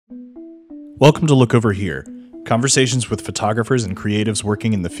Welcome to Look Over Here, conversations with photographers and creatives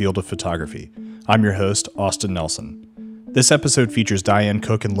working in the field of photography. I'm your host, Austin Nelson. This episode features Diane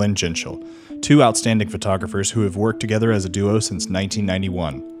Cook and Lynn Genschel, two outstanding photographers who have worked together as a duo since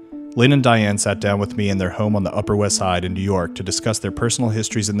 1991. Lynn and Diane sat down with me in their home on the Upper West Side in New York to discuss their personal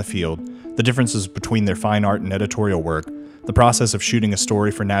histories in the field, the differences between their fine art and editorial work, the process of shooting a story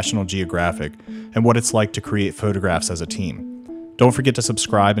for National Geographic, and what it's like to create photographs as a team. Don't forget to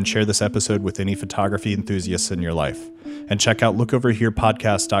subscribe and share this episode with any photography enthusiasts in your life. And check out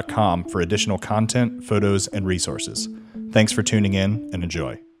lookoverherepodcast.com for additional content, photos, and resources. Thanks for tuning in and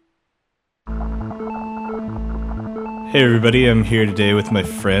enjoy. Hey everybody, I'm here today with my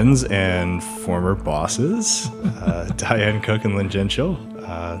friends and former bosses, Diane Cook and Lynn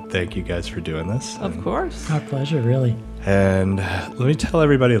Genschel. Thank you guys for doing this. Of course. Our pleasure, really. And let me tell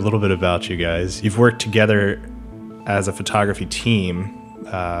everybody a little bit about you guys. You've worked together as a photography team,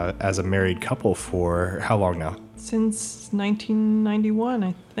 as a married couple for how long now? Since 1991,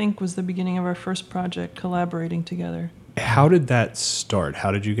 I think, was the beginning of our first project collaborating together. How did that start?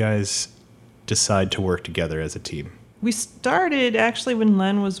 How did you guys decide to work together as a team? We started actually when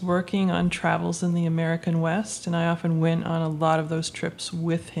Len was working on travels in the American West, and I often went on a lot of those trips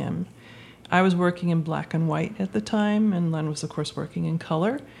with him. I was working in black and white at the time, and Len was, of course, working in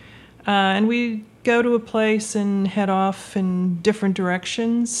color. And we'd go to a place and head off in different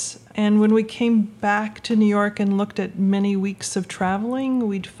directions. And when we came back to New York and looked at many weeks of traveling,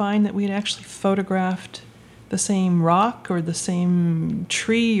 we'd find that we'd actually photographed the same rock or the same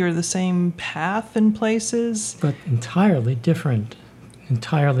tree or the same path in places. But entirely different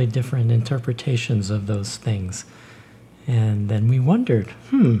interpretations of those things. And then we wondered,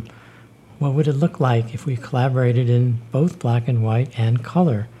 what would it look like if we collaborated in both black and white and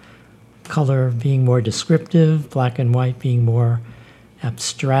color? Color being more descriptive, black and white being more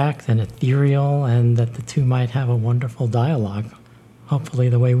abstract and ethereal, and that the two might have a wonderful dialogue. Hopefully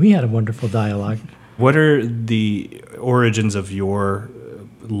the way we had a wonderful dialogue. What are the origins of your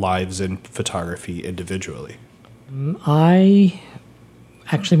lives in photography individually? I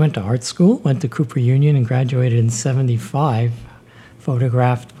actually went to art school, went to Cooper Union and graduated in 1975.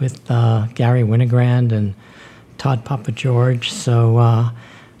 Photographed with Gary Winogrand and Todd Papageorge. So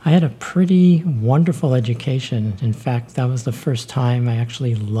I had a pretty wonderful education. In fact, that was the first time I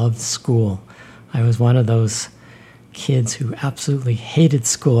actually loved school. I was one of those kids who absolutely hated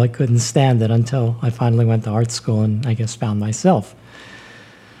school. I couldn't stand it until I finally went to art school and I guess found myself.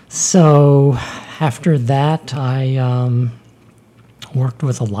 So after that, I worked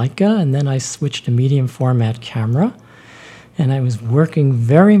with a Leica, and then I switched to medium format camera. And I was working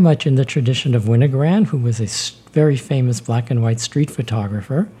very much in the tradition of Winogrand, who was a very famous black and white street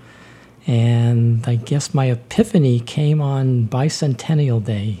photographer. And I guess my epiphany came on Bicentennial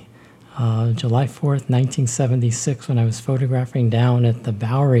Day, July 4th, 1976, when I was photographing down at the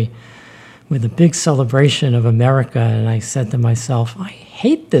Bowery with a big celebration of America. And I said to myself, I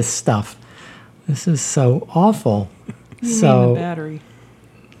hate this stuff. This is so awful. You mean the Battery?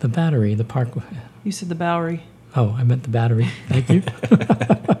 The Battery, the park. You said the Bowery. Oh, I meant the Battery. Thank you.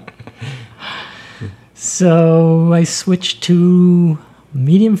 So I switched to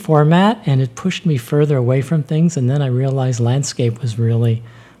medium format, and it pushed me further away from things. And then I realized landscape was really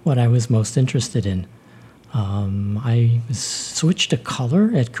what I was most interested in. I switched to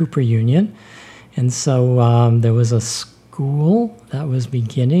color at Cooper Union. And so there was a school that was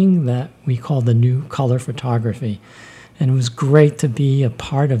beginning that we called the New Color Photography. And it was great to be a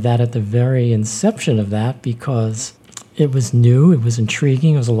part of that at the very inception of that, because it was new, it was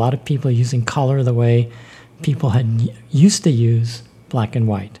intriguing. There was a lot of people using color the way people had used to use black and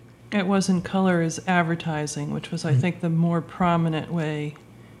white. It wasn't color as advertising, which was, I think, the more prominent way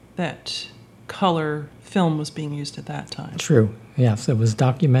that color film was being used at that time. True, yes. It was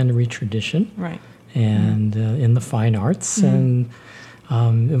documentary tradition. Right. And in the fine arts. And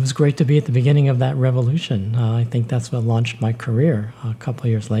it was great to be at the beginning of that revolution. I think that's what launched my career. A couple of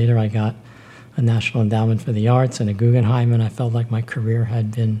years later, I got a National Endowment for the Arts and a Guggenheim, and I felt like my career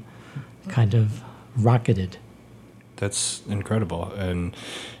had been kind of rocketed. That's incredible. And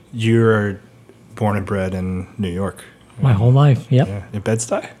you're born and bred in New York. My whole life, yep. Yeah. In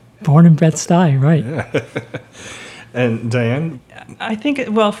Bed-Stuy? Born in Bed-Stuy, right. Yeah. And Diane? I think,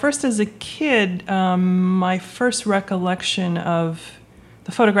 well, first as a kid, my first recollection of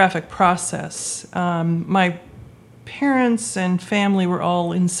the photographic process. My parents and family were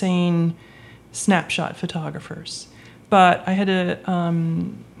all insane snapshot photographers, but I had a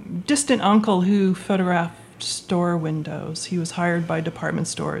distant uncle who photographed store windows. He was hired by department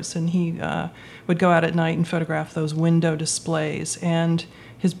stores, and he would go out at night and photograph those window displays. And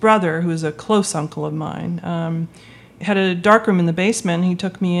his brother, who was a close uncle of mine, had a darkroom in the basement. He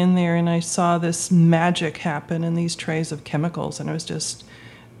took me in there, and I saw this magic happen in these trays of chemicals, and I was just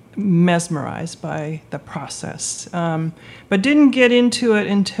mesmerized by the process. But didn't get into it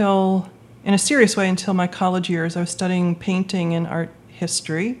until, in a serious way, until my college years. I was studying painting and art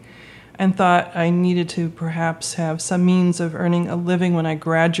history and thought I needed to perhaps have some means of earning a living when I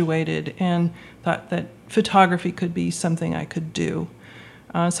graduated, and thought that photography could be something I could do.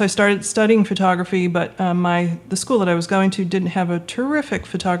 So I started studying photography, but the school that I was going to didn't have a terrific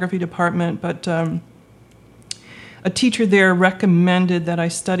photography department, but a teacher there recommended that I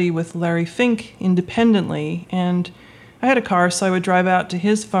study with Larry Fink independently, and I had a car, so I would drive out to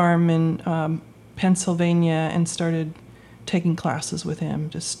his farm in Pennsylvania and started taking classes with him,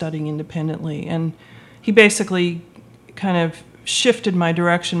 just studying independently. And he basically kind of shifted my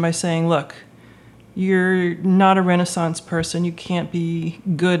direction by saying, look, you're not a Renaissance person. You can't be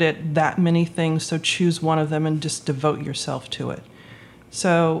good at that many things, so choose one of them and just devote yourself to it.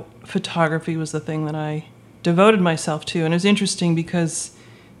 So photography was the thing that I devoted myself to. And it was interesting because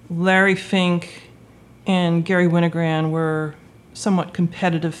Larry Fink and Gary Winogrand were somewhat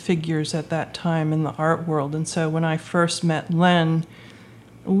competitive figures at that time in the art world. And so when I first met Len,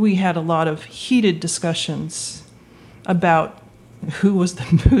 we had a lot of heated discussions about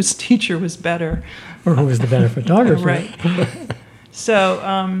whose teacher was better. Or who was the better photographer. Right.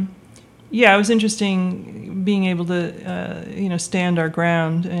 So, yeah, it was interesting being able to, stand our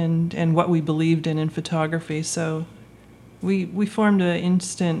ground and what we believed in photography. So we formed an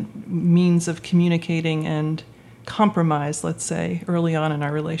instant means of communicating and compromise, let's say, early on in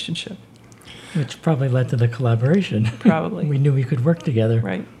our relationship. Which probably led to the collaboration. Probably. We knew we could work together.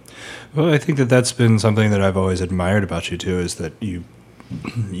 Right. Well, I think that's been something that I've always admired about you, too, is that you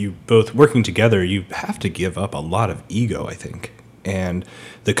both working together, you have to give up a lot of ego, I think. And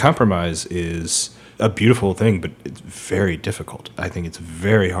the compromise is a beautiful thing, but it's very difficult. I think it's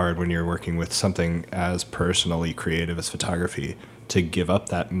very hard when you're working with something as personally creative as photography to give up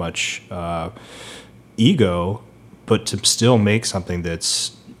that much ego, but to still make something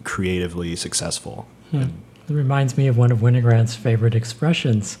that's creatively successful. It reminds me of one of Winogrand's favorite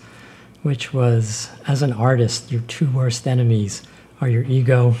expressions, which was, as an artist, your two worst enemies are your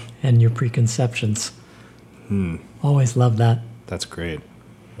ego and your preconceptions. Always loved that. That's great.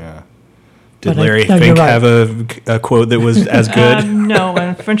 Yeah. Did Larry Fink have a quote that was as good? No,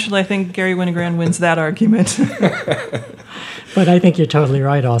 unfortunately, I think Gary Winogrand wins that argument. But I think you're totally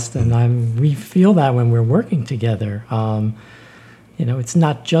right, Austin. We feel that when we're working together. It's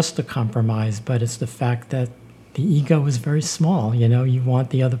not just a compromise, but it's the fact that the ego is very small. You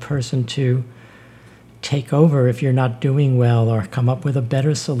want the other person to take over if you're not doing well, or come up with a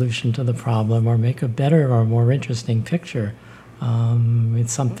better solution to the problem, or make a better or more interesting picture.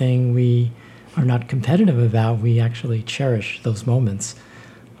 It's something we are not competitive about. We actually cherish those moments.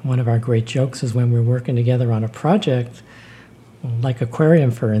 One of our great jokes is when we're working together on a project, like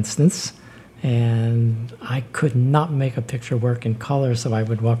Aquarium, for instance, and I could not make a picture work in color, so I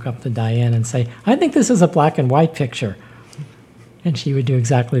would walk up to Diane and say, I think this is a black and white picture. And she would do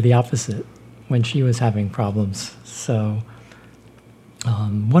exactly the opposite when she was having problems. So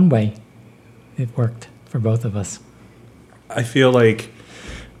one way it worked for both of us. I feel like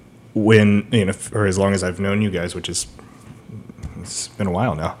when, for as long as I've known you guys, which is, it's been a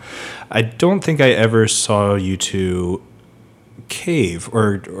while now, I don't think I ever saw you two cave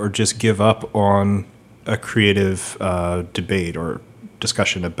or just give up on a creative debate or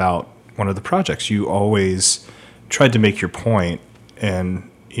discussion about one of the projects. You always tried to make your point, and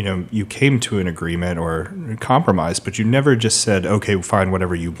you came to an agreement or compromise, but you never just said, okay, fine,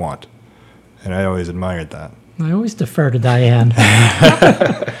 whatever you want. And I always admired that. I always defer to Diane.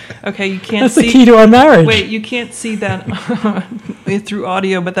 Okay, you can't That's see... the key to our marriage. Wait, you can't see that through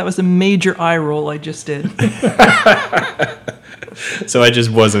audio, but that was a major eye roll I just did. So I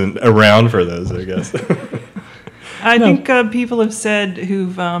just wasn't around for those, I guess. I think people have said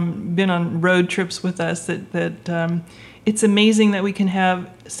who've been on road trips with us that it's amazing that we can have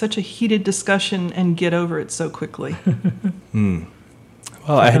such a heated discussion and get over it so quickly.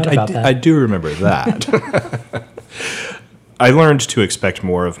 Well, I do remember that. I learned to expect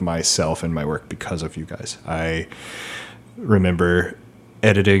more of myself in my work because of you guys. I remember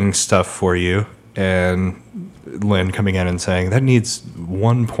editing stuff for you and Lynn coming in and saying, that needs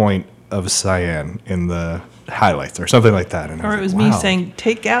 1 point of cyan in the highlights or something like that. And or it was like, me saying,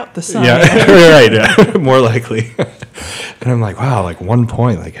 take out the cyan. Yeah, right, yeah. More likely. And I'm like, wow, 1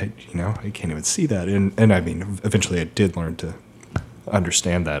 point, I can't even see that. And I mean, eventually I did learn to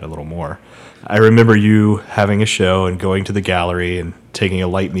understand that a little more. I remember you having a show and going to the gallery and taking a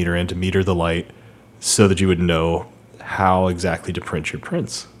light meter in to meter the light so that you would know how exactly to print your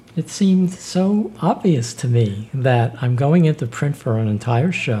prints. It seemed so obvious to me that I'm going into print for an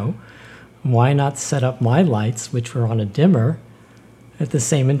entire show. Why not set up my lights, which were on a dimmer, at the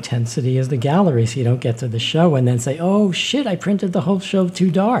same intensity as the gallery so you don't get to the show and then say, oh shit, I printed the whole show too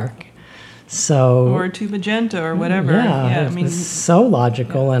dark. So, or too magenta or whatever. Yeah, it was so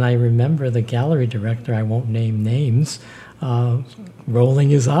logical. And I remember the gallery director, I won't name names, rolling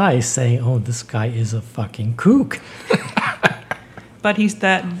his eyes saying, oh, this guy is a fucking kook. But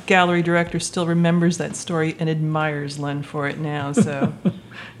that gallery director still remembers that story and admires Len for it now. So,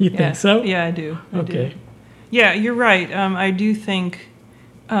 you think so? Yeah, I do. Okay. Do. Yeah, you're right. I do think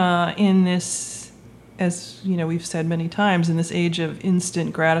in this, as you know, we've said many times, in this age of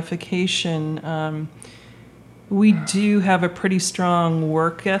instant gratification, we do have a pretty strong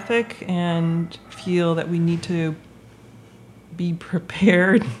work ethic and feel that we need to be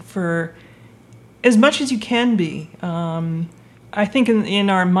prepared for as much as you can be. I think in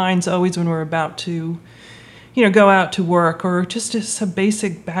our minds always when we're about to, go out to work, or just as a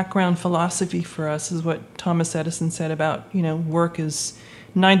basic background philosophy for us is what Thomas Edison said about, work is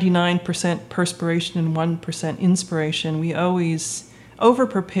 99% perspiration and 1% inspiration. We always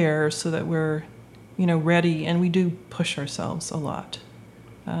over-prepare so that we're, ready, and we do push ourselves a lot.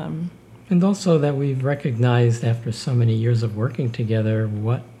 And also that we've recognized after so many years of working together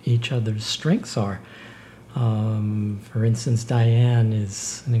what each other's strengths are. For instance, Diane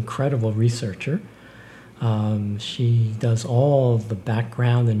is an incredible researcher. She does all the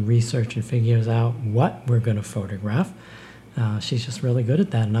background and research and figures out what we're going to photograph. She's just really good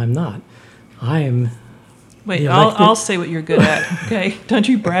at that, and I'm not. Wait, I'll say what you're good at, okay? Don't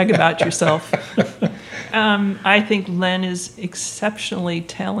you brag about yourself. I think Len is exceptionally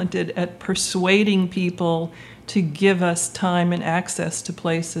talented at persuading people to give us time and access to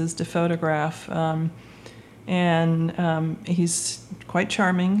places to photograph. And he's quite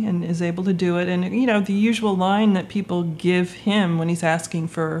charming and is able to do it. And, the usual line that people give him when he's asking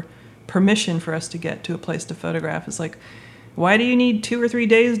for permission for us to get to a place to photograph is like, why do you need 2 or 3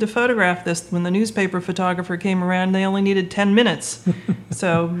 days to photograph this? When the newspaper photographer came around, they only needed 10 minutes.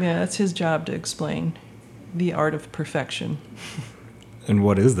 So, yeah, that's his job to explain the art of perfection. And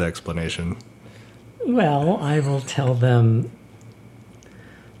what is the explanation? Well, I will tell them,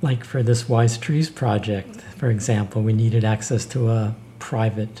 like for this Wise Trees project, for example, we needed access to a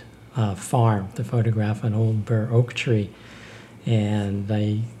private farm to photograph an old bur oak tree. And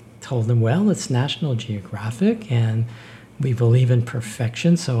I told them, well, it's National Geographic, and we believe in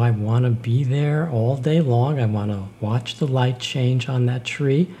perfection, so I want to be there all day long. I want to watch the light change on that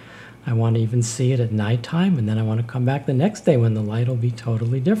tree. I want to even see it at nighttime, and then I want to come back the next day when the light will be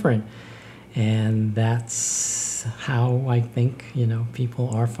totally different. And that's how I think, people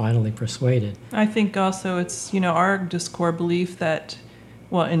are finally persuaded. I think also it's, our just core belief that,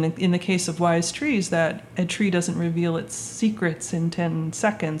 well, in the case of Wise Trees, that a tree doesn't reveal its secrets in 10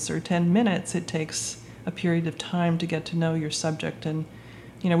 seconds or 10 minutes. It takes a period of time to get to know your subject. And,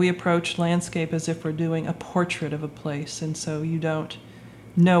 we approach landscape as if we're doing a portrait of a place. And so you don't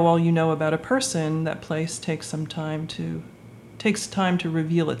know all you know about a person. That place takes time to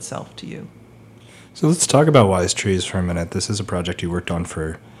reveal itself to you. So let's talk about Wise Trees for a minute. This is a project you worked on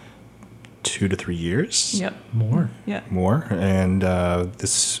for 2 to 3 years? Yep. More. Yeah. More. And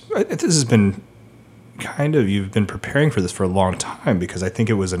this has been you've been preparing for this for a long time, because I think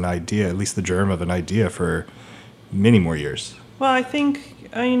it was an idea, at least the germ of an idea, for many more years. Well, I think,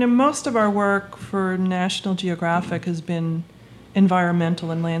 most of our work for National Geographic has been environmental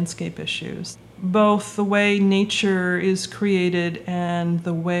and landscape issues. Both the way nature is created and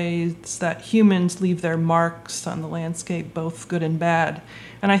the ways that humans leave their marks on the landscape, both good and bad.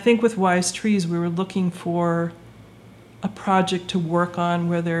 And I think with Wise Trees, we were looking for a project to work on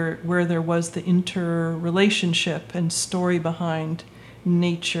where there was the interrelationship and story behind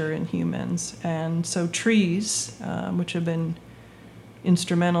nature and humans. And so trees, which have been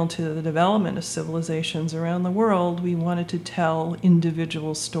instrumental to the development of civilizations around the world, we wanted to tell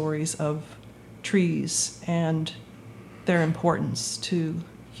individual stories of trees and their importance to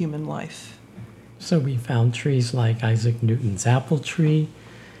human life. So we found trees like Isaac Newton's apple tree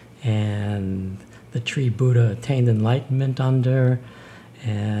and the tree Buddha attained enlightenment under.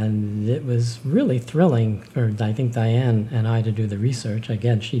 And it was really thrilling for, I think, Diane and I to do the research.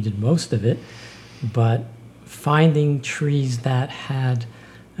 Again, she did most of it. But finding trees that had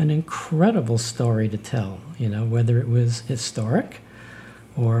an incredible story to tell, whether it was historic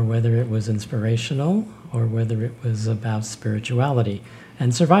or whether it was inspirational or whether it was about spirituality.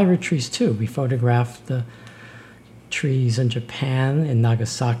 And survivor trees too. We photographed the trees in Japan, in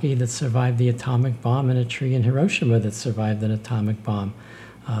Nagasaki, that survived the atomic bomb, and a tree in Hiroshima that survived an atomic bomb.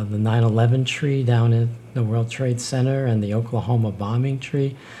 The 9/11 tree down at the World Trade Center, and the Oklahoma bombing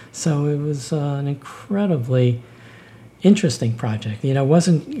tree. So it was an incredibly interesting project. You know, it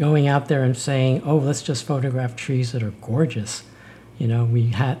wasn't going out there and saying, oh, let's just photograph trees that are gorgeous. You know,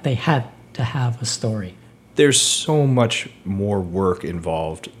 they had to have a story. There's so much more work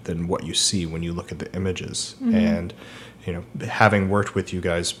involved than what you see when you look at the images. Mm-hmm. And, you know, having worked with you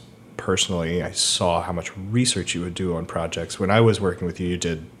guys personally, I saw how much research you would do on projects. When I was working with you, you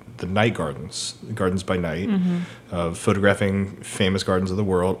did the night gardens by night, photographing famous gardens of the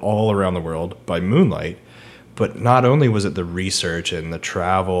world, all around the world, by moonlight. But not only was it the research and the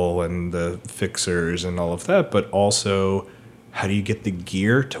travel and the fixers and all of that, but also how do you get the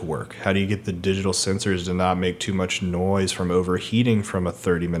gear to work? How do you get the digital sensors to not make too much noise from overheating from a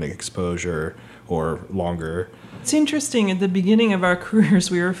 30-minute exposure or longer? It's interesting. At the beginning of our careers,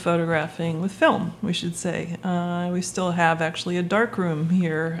 we were photographing with film, we should say. We still have actually a darkroom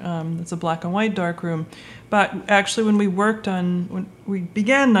here. It's a black and white darkroom. But actually, when we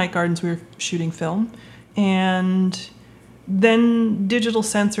began Night Gardens, we were shooting film. And then digital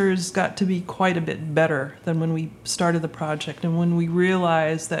sensors got to be quite a bit better than when we started the project. And when we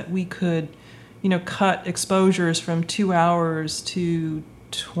realized that we could, you know, cut exposures from 2 hours to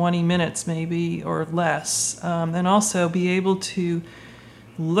 20 minutes maybe or less, and also be able to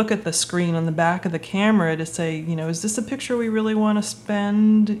look at the screen on the back of the camera to say, you know, is this a picture we really want to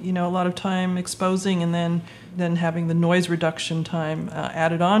spend, you know, a lot of time exposing, and then having the noise reduction time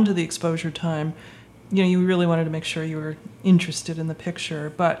added on to the exposure time. You know, you really wanted to make sure you were interested in the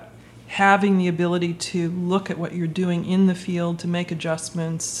picture, but having the ability to look at what you're doing in the field, to make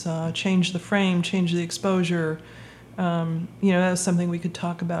adjustments, change the frame, change the exposure, you know, that was something we could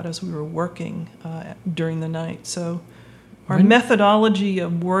talk about as we were working during the night. So our methodology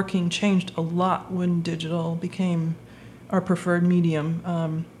of working changed a lot when digital became our preferred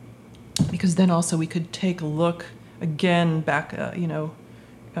medium, because then also we could take a look again back, you know,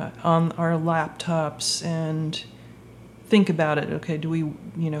 on our laptops and think about it. Okay, do we,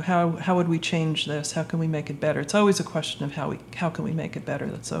 you know, how would we change this? How can we make it better? It's always a question of how can we make it better.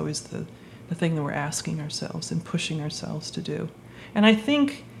 That's always the thing that we're asking ourselves and pushing ourselves to do. And I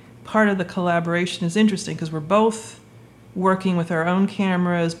think part of the collaboration is interesting because we're both working with our own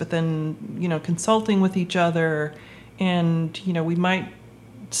cameras, but then, you know, consulting with each other. And, you know, we might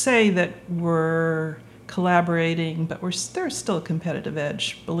say that we're collaborating, but there's still a competitive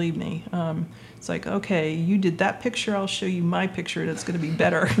edge, believe me. It's like, okay, you did that picture, I'll show you my picture that's going to be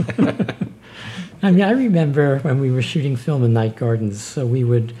better. I mean, I remember when we were shooting film in Night Gardens, so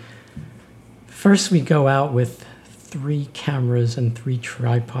we'd go out with 3 cameras and 3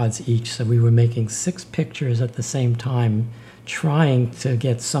 tripods each, so we were making 6 pictures at the same time, trying to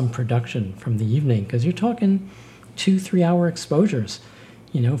get some production from the evening, because you're talking 2-3 hour exposures.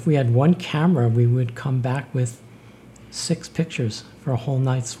 You know, if we had 1 camera, we would come back with 6 pictures for a whole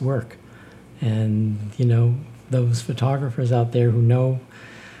night's work. And, you know, those photographers out there who know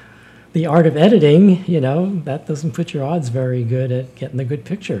the art of editing, you know, that doesn't put your odds very good at getting a good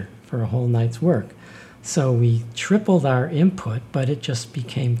picture for a whole night's work. So we tripled our input, but it just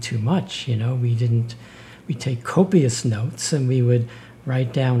became too much. You know, we'd take copious notes, and we would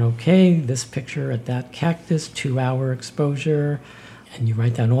write down, okay, this picture at that cactus, 2 hour exposure. And you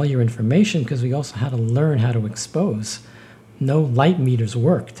write down all your information, because we also had to learn how to expose. No light meters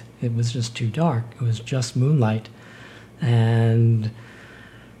worked. It was just too dark. It was just moonlight. And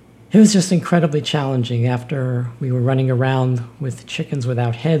it was just incredibly challenging. After we were running around with chickens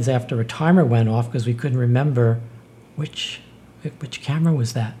without heads after a timer went off, because we couldn't remember which camera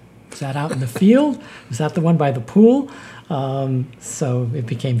was that. Was that out in the field? Was that the one by the pool? So it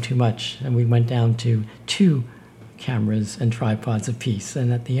became too much, and we went down to 2 cameras and tripods apiece,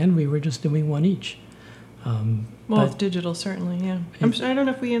 and at the end we were just doing 1 each. Well, with digital, certainly, yeah. I don't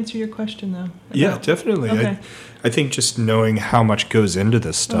know if we answered your question, though. Yeah, definitely. Okay. I think just knowing how much goes into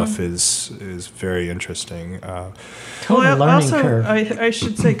this stuff is very interesting. Total learning curve. I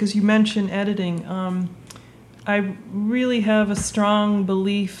should say, because you mentioned editing, I really have a strong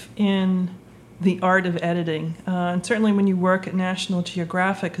belief in the art of editing. And certainly when you work at National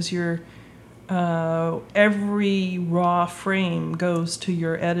Geographic, because you're every raw frame goes to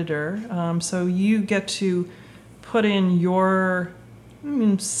your editor, so you get to put in your,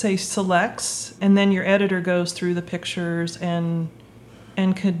 say, selects, and then your editor goes through the pictures and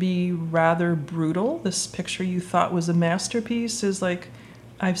could be rather brutal. This picture you thought was a masterpiece is like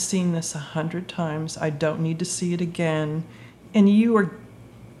I've seen this 100 times. I don't need to see it again. And you are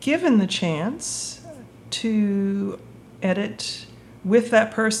given the chance to edit with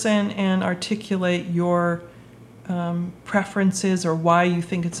that person and articulate your preferences or why you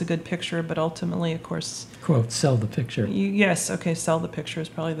think it's a good picture, but ultimately, of course... Quote, sell the picture. Sell the picture is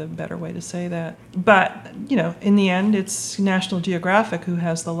probably the better way to say that. But, in the end, it's National Geographic who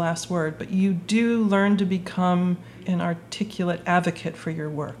has the last word. But you do learn to become an articulate advocate for your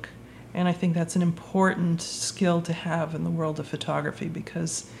work. And I think that's an important skill to have in the world of photography,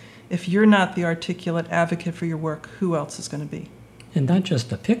 because if you're not the articulate advocate for your work, who else is going to be? And not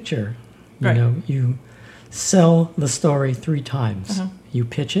just a picture. Right. You sell the story 3 times. Uh-huh. You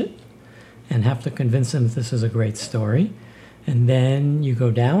pitch it and have to convince them that this is a great story. And then you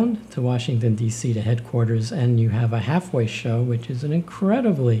go down to Washington, D.C. to headquarters, and you have a halfway show, which is an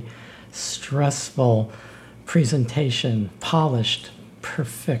incredibly stressful presentation, polished,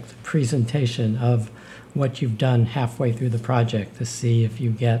 perfect presentation of what you've done halfway through the project to see if you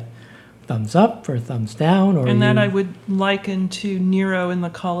get thumbs up or thumbs down. And that I would liken to Nero in the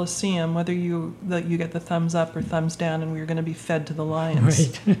Colosseum, whether you get the thumbs up or thumbs down, and we're going to be fed to the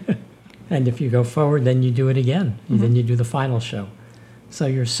lions. Right. And if you go forward, then you do it again. Mm-hmm. Then you do the final show. So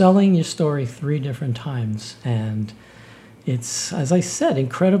you're selling your story 3 different times. And it's, as I said,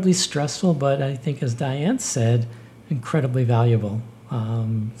 incredibly stressful, but I think, as Diane said, incredibly valuable.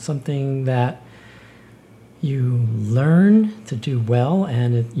 Something that you learn to do well,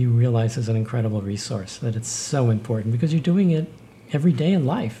 and you realize is an incredible resource, that it's so important because you're doing it every day in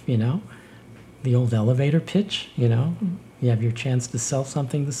life, The old elevator pitch, You have your chance to sell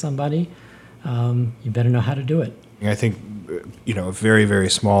something to somebody, you better know how to do it. I think, a very, very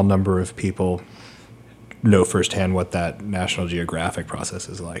small number of people know firsthand what that National Geographic process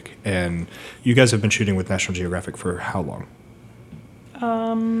is like. And you guys have been shooting with National Geographic for how long?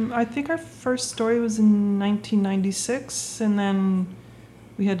 I think our first story was in 1996, and then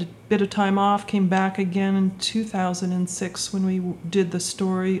we had a bit of time off, came back again in 2006 when we did the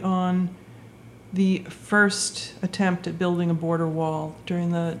story on the first attempt at building a border wall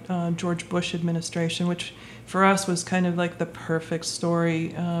during the George Bush administration, which for us was kind of like the perfect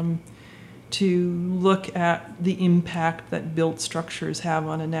story to look at the impact that built structures have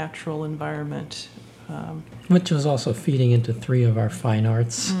on a natural environment. Which was also feeding into 3 of our fine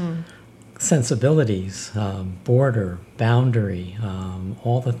arts sensibilities, border, boundary,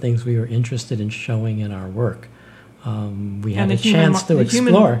 all the things we were interested in showing in our work. We had a chance to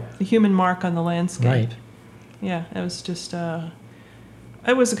explore. The human mark on the landscape. Right. Yeah, it was just,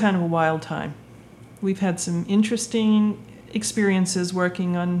 it was a kind of a wild time. We've had some interesting experiences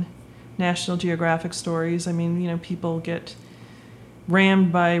working on National Geographic stories. I mean, people get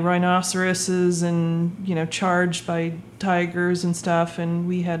rammed by rhinoceroses and, charged by tigers and stuff, and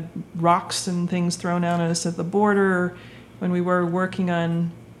we had rocks and things thrown at us at the border. When we were working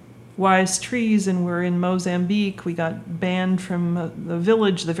on Wise Trees and we're in Mozambique, we got banned from the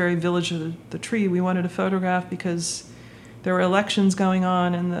village, the very village of the tree we wanted to photograph because there were elections going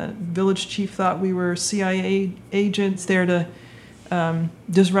on, and the village chief thought we were CIA agents there to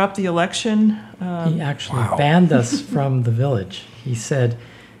disrupt the election. He actually banned us from the village. He said,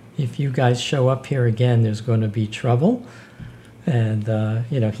 if you guys show up here again, there's going to be trouble. And,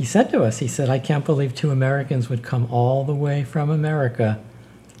 he said to us, I can't believe 2 Americans would come all the way from America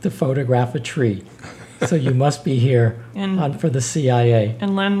to photograph a tree. So you must be here for the CIA.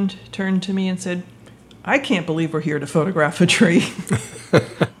 And Len turned to me and said, I can't believe we're here to photograph a tree.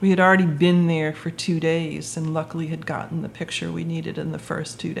 We had already been there for 2 days and luckily had gotten the picture we needed in the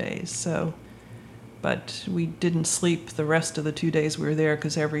first 2 days. But we didn't sleep the rest of the 2 days we were there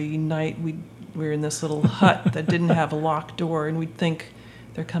because every night we were in this little hut that didn't have a locked door, and we'd think,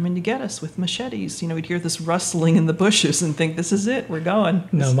 they're coming to get us with machetes. We'd hear this rustling in the bushes and think, this is it, we're going.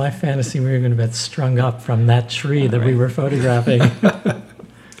 No, my fantasy, we were going to get strung up from that tree that we were photographing.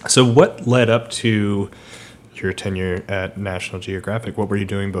 So what led up to your tenure at National Geographic? What were you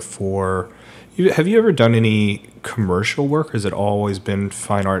doing before? Have you ever done any commercial work, or has it always been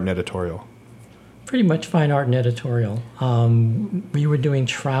fine art and editorial? Pretty much fine art and editorial. We were doing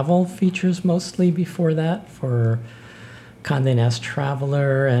travel features mostly before that for Condé Nast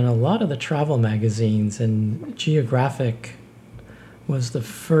Traveler and a lot of the travel magazines. And Geographic was the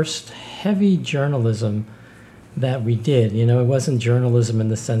first heavy journalism that we did. It wasn't journalism in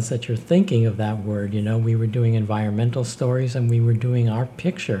the sense that you're thinking of that word. We were doing environmental stories and we were doing our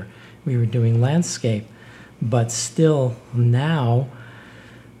picture. We were doing landscape. But still now,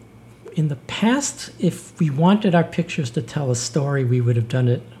 in the past, if we wanted our pictures to tell a story, we would have done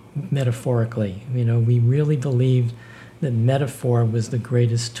it metaphorically. We really believed that metaphor was the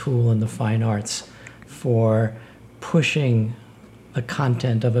greatest tool in the fine arts for pushing the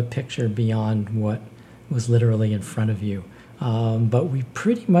content of a picture beyond what was literally in front of you. But we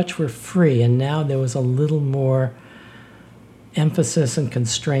pretty much were free, and now there was a little more emphasis and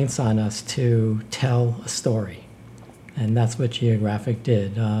constraints on us to tell a story. And that's what Geographic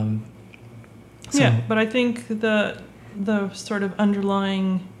did. Yeah, but I think the sort of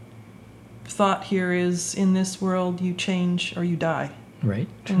underlying thought here is, in this world you change or you die. Right.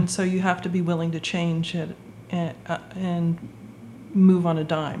 And so you have to be willing to change it and move on a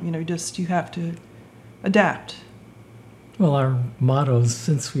dime. You have to adapt. Well, our mottos,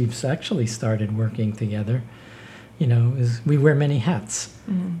 since we've actually started working together, is we wear many hats.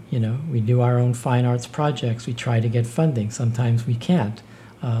 Mm-hmm. We do our own fine arts projects. We try to get funding. Sometimes we can't.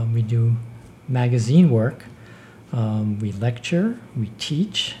 We do magazine work. We lecture. We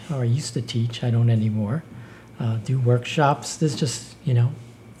teach, or I used to teach. I don't anymore. Do workshops. There's just,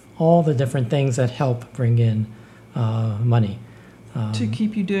 all the different things that help bring in money. To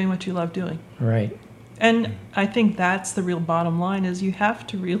keep you doing what you love doing. Right. And I think that's the real bottom line, is you have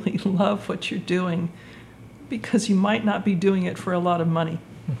to really love what you're doing, because you might not be doing it for a lot of money.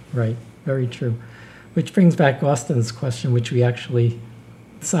 Right. Very true. Which brings back Austin's question, which we actually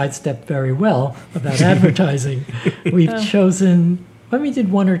sidestepped very well, about advertising. We've chosen, we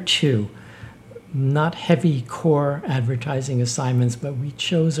did one or two, not heavy core advertising assignments, but we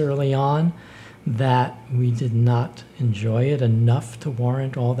chose early on that we did not enjoy it enough to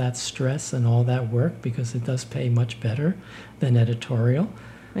warrant all that stress and all that work, because it does pay much better than editorial.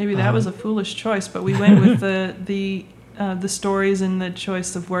 Maybe that was a foolish choice, but we went with the stories and the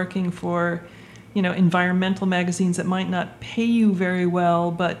choice of working for, environmental magazines that might not pay you very well,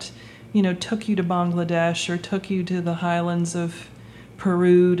 but, took you to Bangladesh or took you to the highlands of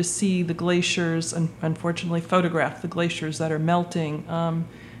Peru to see the glaciers, and unfortunately photograph the glaciers that are melting.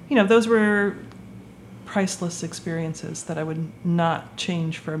 Those were priceless experiences that I would not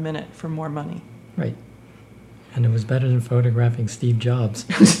change for a minute for more money. Right. And it was better than photographing Steve Jobs.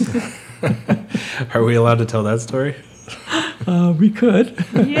 Are we allowed to tell that story? We could.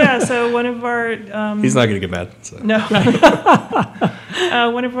 Yeah, so one of our... He's not going to get mad. So. No.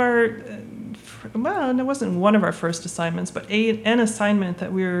 One of our... Well, it wasn't one of our first assignments, but an assignment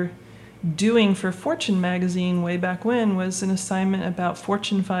that we were doing for Fortune magazine way back when was an assignment about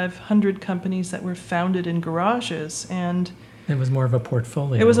Fortune 500 companies that were founded in garages. And it was more of a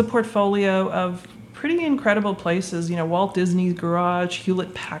portfolio. It was a portfolio of pretty incredible places. Walt Disney's garage,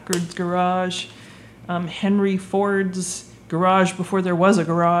 Hewlett-Packard's garage, Henry Ford's garage before there was a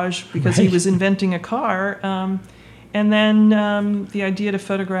garage, because he was inventing a car. And then the idea to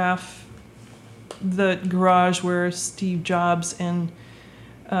photograph the garage where Steve Jobs and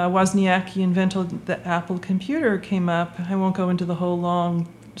Wozniacki invented the Apple computer came up. I won't go into the whole long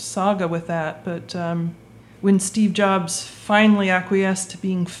saga with that, but when Steve Jobs finally acquiesced to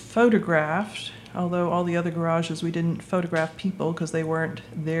being photographed, although all the other garages we didn't photograph people because they weren't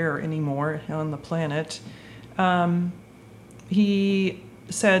there anymore on the planet, he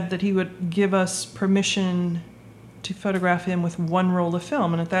said that he would give us permission to photograph him with one roll of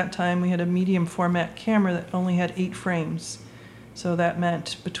film. And at that time we had a medium format camera that only had 8 frames. So that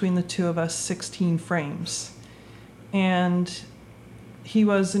meant between the two of us 16 frames. And he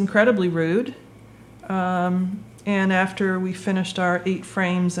was incredibly rude. And after we finished our 8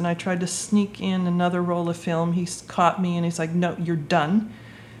 frames and I tried to sneak in another roll of film, he caught me and he's like, "No, you're done."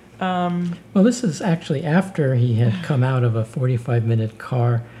 Well, this is actually after he had come out of a 45-minute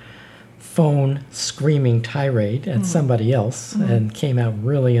car phone screaming tirade at somebody else and came out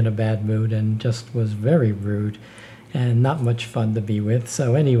really in a bad mood and just was very rude and not much fun to be with.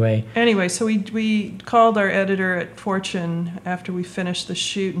 So anyway, so we called our editor at Fortune after we finished the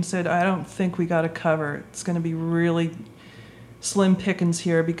shoot and said, "I don't think we got a cover. It's going to be really slim pickings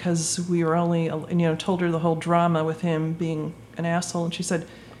here," because we were only, told her the whole drama with him being an asshole. And she said,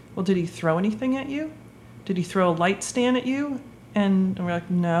 "Well, did he throw anything at you? Did he throw a light stand at you?" And we're like,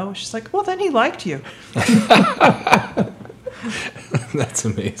 "No." She's like, "Well, then he liked you." That's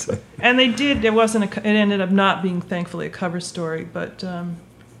amazing. And they did. It ended up not being, thankfully, a cover story, but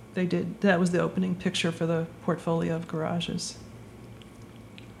they did. That was the opening picture for the portfolio of garages.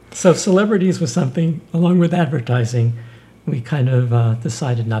 So celebrities was something, along with advertising, we kind of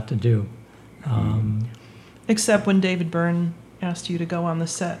decided not to do. Except when David Byrne asked you to go on the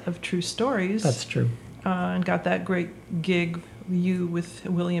set of True Stories. That's true. And got that great gig, you with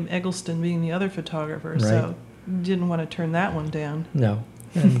William Eggleston being the other photographer. Right. So didn't want to turn that one down. No.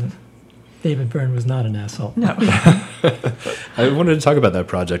 And David Byrne was not an asshole. No. I wanted to talk about that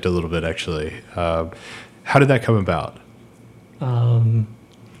project a little bit, actually. How did that come about? I'm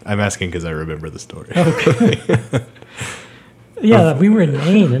asking because I remember the story. Yeah, we were in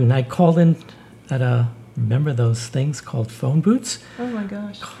Maine, and I called in at remember those things called phone booths? Oh my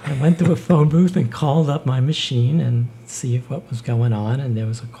gosh. I went to a phone booth and called up my machine and see what was going on, and there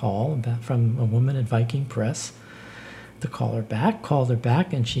was a call from a woman at Viking Press to called her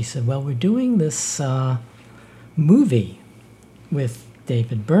back, and she said, well, we're doing this movie with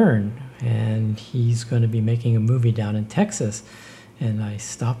David Byrne, and he's going to be making a movie down in Texas. And I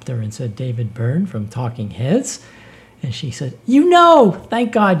stopped her and said, David Byrne from Talking Heads? And she said,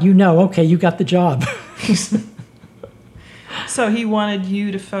 thank God okay, you got the job. So he wanted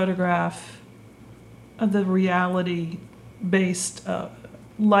you to photograph the reality-based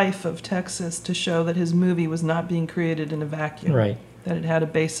life of Texas to show that his movie was not being created in a vacuum. Right. That it had a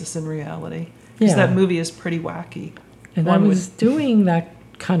basis in reality. Because that movie is pretty wacky. And I was doing that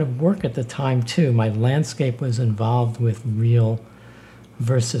kind of work at the time, too. My landscape was involved with real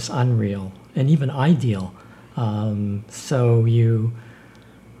versus unreal, and even ideal. So you're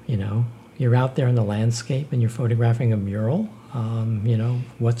out there in the landscape and you're photographing a mural.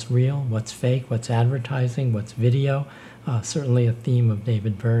 What's real, what's fake, what's advertising, what's video. Certainly a theme of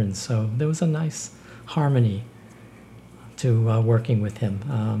David Byrne. So there was a nice harmony to working with him,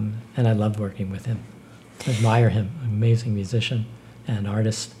 and I loved working with him. Admire him, amazing musician and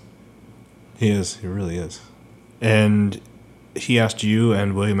artist. He is. He really is. And he asked you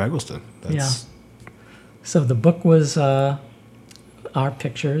and William Eggleston. Yeah. So the book was our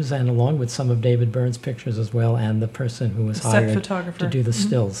pictures, and along with some of David Byrne's pictures as well, and the person who was hired to do the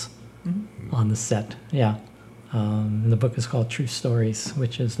stills on the set. Yeah. And the book is called True Stories,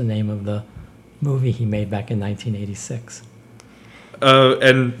 which is the name of the movie he made back in 1986.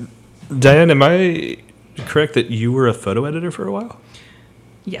 And Diane, am I correct that you were a photo editor for a while?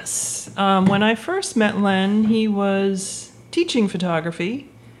 Yes. When I first met Len, he was teaching photography.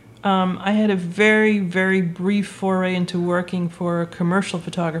 I had a very, very brief foray into working for a commercial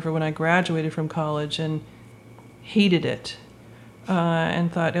photographer when I graduated from college and hated it.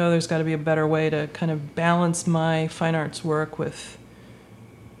 And thought, there's got to be a better way to kind of balance my fine arts work with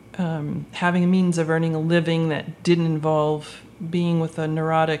having a means of earning a living that didn't involve being with a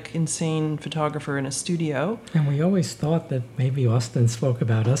neurotic, insane photographer in a studio. And we always thought that maybe Austin spoke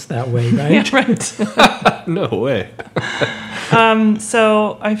about us that way, right? Yeah, right. No way.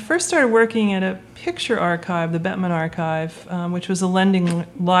 So I first started working at a picture archive, the Bettman Archive, which was a lending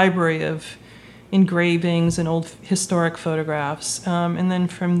library of engravings and old historic photographs. And then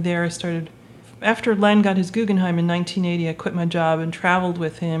from there I started, after Len got his Guggenheim in 1980, I quit my job and traveled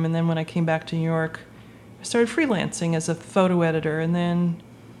with him. And then when I came back to New York, I started freelancing as a photo editor and then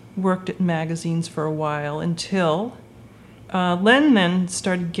worked at magazines for a while until Len then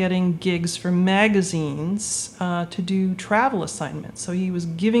started getting gigs from magazines to do travel assignments. So he was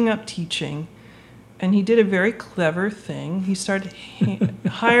giving up teaching, and he did a very clever thing. He started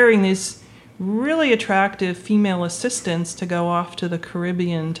hiring these really attractive female assistants to go off to the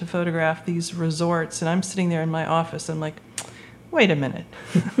Caribbean to photograph these resorts. And I'm sitting there in my office, and I'm like, wait a minute.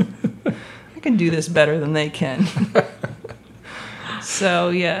 I can do this better than they can. So,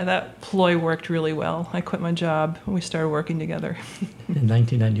 yeah, that ploy worked really well. I quit my job, and we started working together. In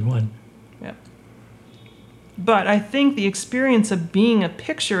 1991. Yeah. But I think the experience of being a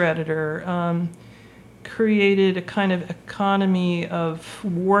picture editor created a kind of economy of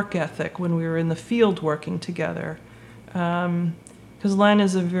work ethic when we were in the field working together. Because Len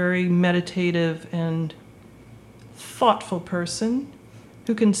is a very meditative and thoughtful person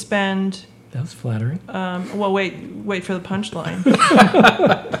who can spend... That was flattering. Well, wait for the punchline.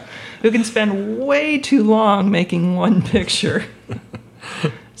 Who can spend way too long making one picture.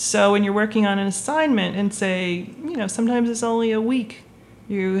 So when you're working on an assignment and say, sometimes it's only a week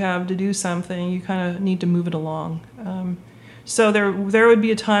you have to do something, you kind of need to move it along. So there would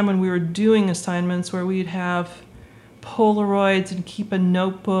be a time when we were doing assignments where we'd have Polaroids and keep a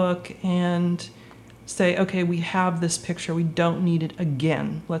notebook and say, okay, we have this picture, we don't need it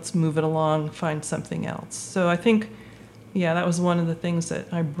again. Let's move it along, find something else. So I think, that was one of the things that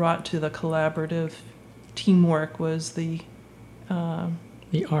I brought to the collaborative teamwork was the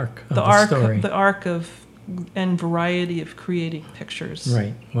arc of the story. The arc of and variety of creating pictures.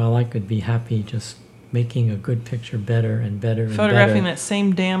 Right. Well, I could be happy just making a good picture better and better and photographing better. That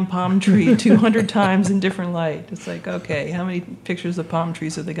same damn palm tree 200 times in different light. It's like, okay, how many pictures of palm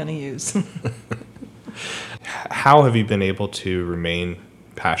trees are they going to use? How have you been able to remain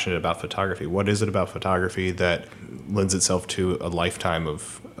passionate about photography? What is it about photography that lends itself to a lifetime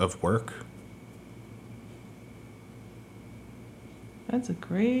of work? That's a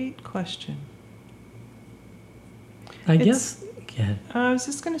great question. I guess Go ahead. I was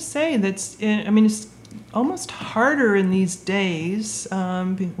just going to say it's almost harder in these days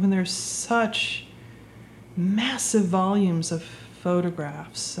when there's such massive volumes of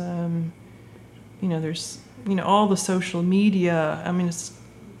photographs. There's all the social media. It's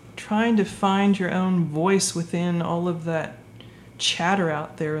trying to find your own voice within all of that chatter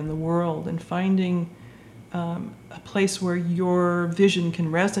out there in the world, and finding a place where your vision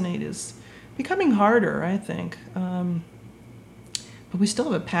can resonate is becoming harder, I think. But we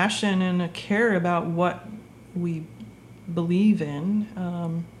still have a passion and a care about what we believe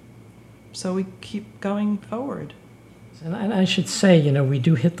in, so we keep going forward. And I should say, we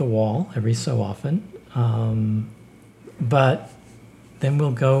do hit the wall every so often, but then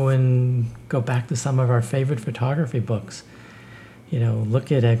we'll go back to some of our favorite photography books.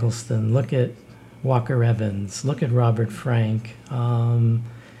 Look at Eggleston, look at Walker Evans, look at Robert Frank, and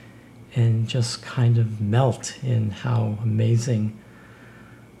just kind of melt in how amazing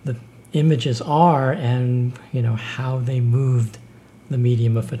the images are, and how they moved the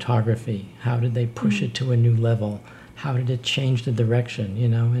medium of photography. How did they push it to a new level? How did it change the direction?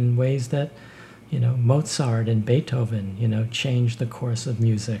 In ways that Mozart and Beethoven changed the course of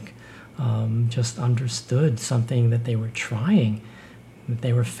music. Just understood something that they were trying, that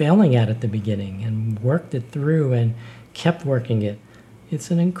they were failing at the beginning, and worked it through and kept working it.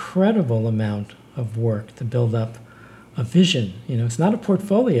 It's an incredible amount of work to build up a vision. It's not a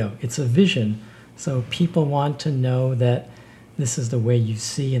portfolio, it's a vision. So people want to know that this is the way you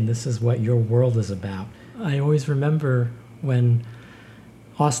see and this is what your world is about. I always remember when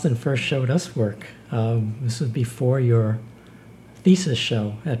Austin first showed us work. This was before your thesis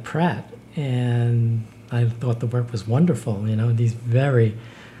show at Pratt, and I thought the work was wonderful. These very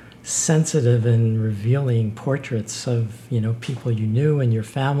sensitive and revealing portraits of people you knew and your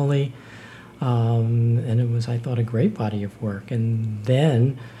family. And it was, I thought, a great body of work. And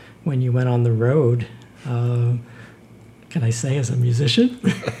then when you went on the road, can I say as a musician?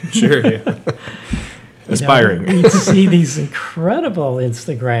 Sure, yeah. Aspiring. We'd see these incredible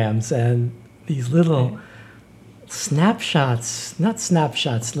Instagrams and these little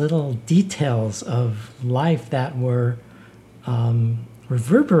little details of life that were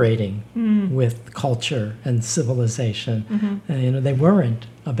reverberating with culture and civilization. Mm-hmm. And, they weren't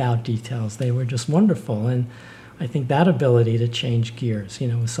about details. They were just wonderful. And I think that ability to change gears,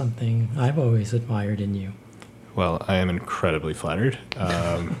 was something I've always admired in you. Well, I am incredibly flattered.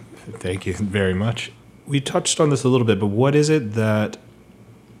 Thank you very much. We touched on this a little bit, but what is it that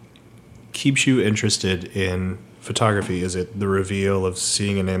keeps you interested in photography? Is it the reveal of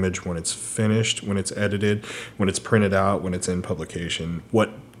seeing an image when it's finished, when it's edited, when it's printed out, when it's in publication?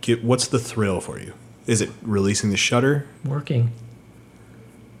 What's the thrill for you? Is it releasing the shutter? Working.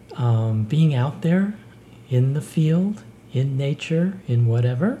 Being out there in the field, in nature, in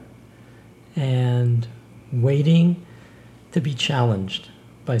whatever, and waiting to be challenged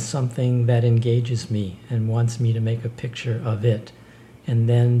by something that engages me and wants me to make a picture of it, and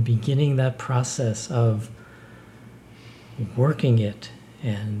then beginning that process of working it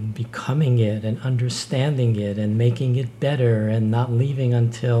and becoming it and understanding it and making it better and not leaving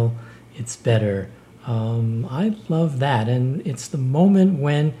until it's better. I love that. And it's the moment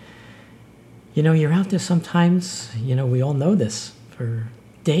when, you're out there sometimes, we all know this, for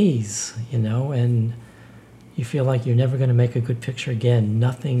days, and you feel like you're never going to make a good picture again.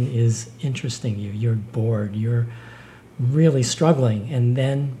 Nothing is interesting you. You're bored. You're really struggling. And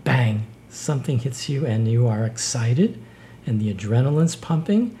then, bang, something hits you and you are excited and the adrenaline's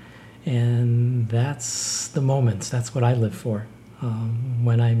pumping. And that's the moments. That's what I live for.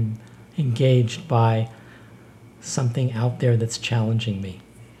 When I'm engaged by something out there that's challenging me.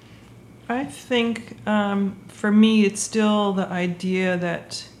 I think for me, it's still the idea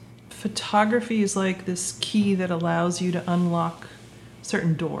that photography is like this key that allows you to unlock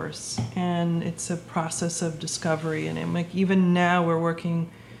certain doors, and it's a process of discovery. And like even now, we're working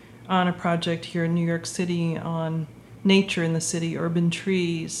on a project here in New York City on nature in the city, urban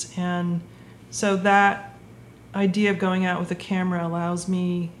trees, and so that idea of going out with a camera allows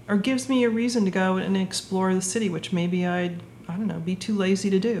me, or gives me, a reason to go and explore the city, which maybe I don't know, be too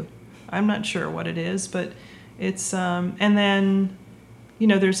lazy to do. I'm not sure what it is, but it's and then,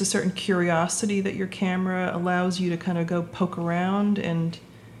 there's a certain curiosity that your camera allows you to kind of go poke around, and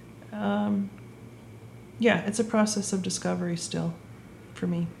it's a process of discovery still for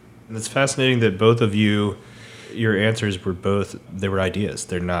me. And it's fascinating that both of you, your answers they were ideas.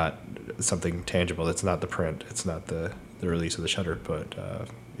 They're not something tangible. It's not the print. It's not the release of the shutter, but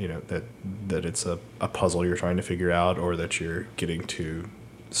that it's a puzzle you're trying to figure out, or that you're getting to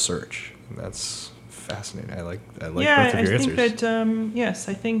search. And that's fascinating. I like yeah, both of your answers. I think that yes,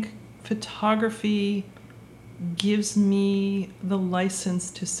 I think photography gives me the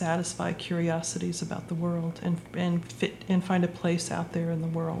license to satisfy curiosities about the world and find a place out there in the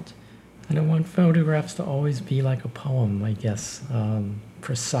world. I don't want photographs to always be like a poem, I guess.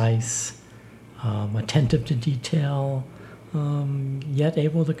 Precise, attentive to detail, yet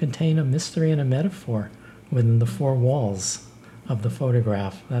able to contain a mystery and a metaphor within the four walls of the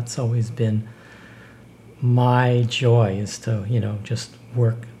photograph. That's always been my joy, is to, just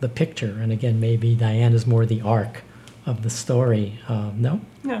work the picture. And again, maybe Diane is more the arc of the story. No?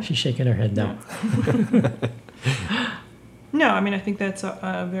 No. She's shaking her head no. No, I mean, I think that's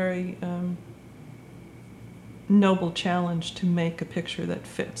a very noble challenge to make a picture that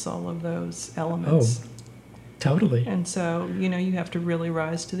fits all of those elements. Oh, totally. And so, you have to really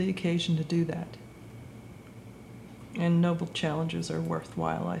rise to the occasion to do that. And noble challenges are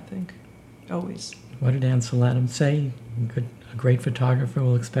worthwhile, I think, always. What did Ansel Adams say? A great photographer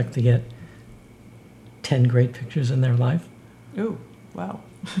will expect to get 10 great pictures in their life. Oh, wow.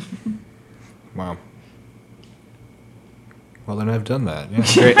 Wow. Well, then I've done that. Yeah,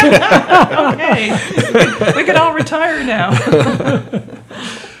 great. Okay. We could all retire now.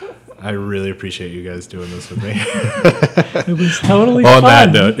 I really appreciate you guys doing this with me. It was totally On fun.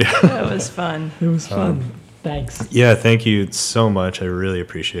 that note, yeah. That was fun. It was fun. Thanks. Yeah, thank you so much. I really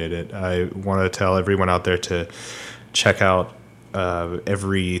appreciate it. I want to tell everyone out there to check out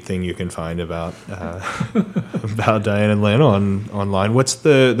everything you can find about Diane and Lynn online. What's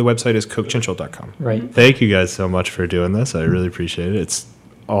the website is cokechinsel.com. Right. Thank you guys so much for doing this. I really appreciate it. It's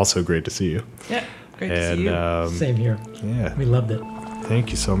also great to see you. Yeah, great to see you. Same here. Yeah. We loved it. Thank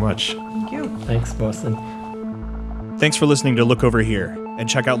you so much. Thank you. Thanks, Boston. Thanks for listening to Look Over Here. And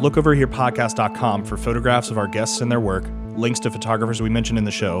check out lookoverherepodcast.com for photographs of our guests and their work, links to photographers we mentioned in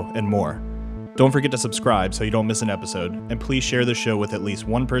the show, and more. Don't forget to subscribe so you don't miss an episode, and please share the show with at least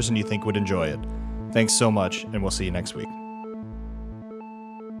one person you think would enjoy it. Thanks so much, and we'll see you next week.